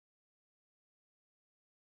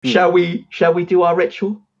Shall we do our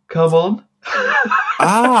ritual? Come on.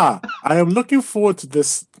 I am looking forward to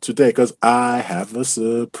this today because I have a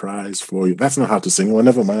surprise for you. That's not how to sing. Well,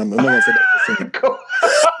 never mind. I'm not going to say that to sing. Cool.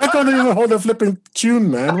 I can't even hold a flipping tune,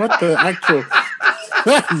 man. What the actual?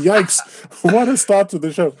 Yikes. What a start to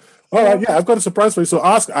the show. All right, yeah, I've got a surprise for you. So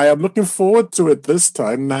ask, I am looking forward to it this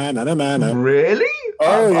time. Na, na, na, na, na. Really?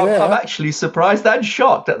 Oh, I'm yeah. actually surprised and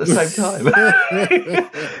shocked at the same time.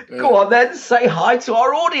 Go on then, say hi to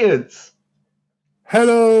our audience.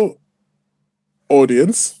 Hello,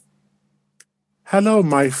 audience. Hello,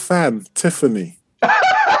 my fan, Tiffany.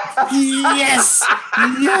 Yes!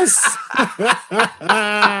 Yes!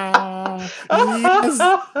 Yes!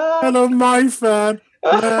 Hello, my fan.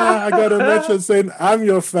 Yeah, I got a message saying, I'm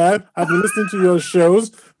your fan. I've been listening to your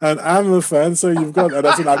shows, and I'm a fan. So you've got, and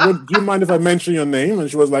I said, do you mind if I mention your name? And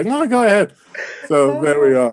she was like, no, go ahead. So there we are.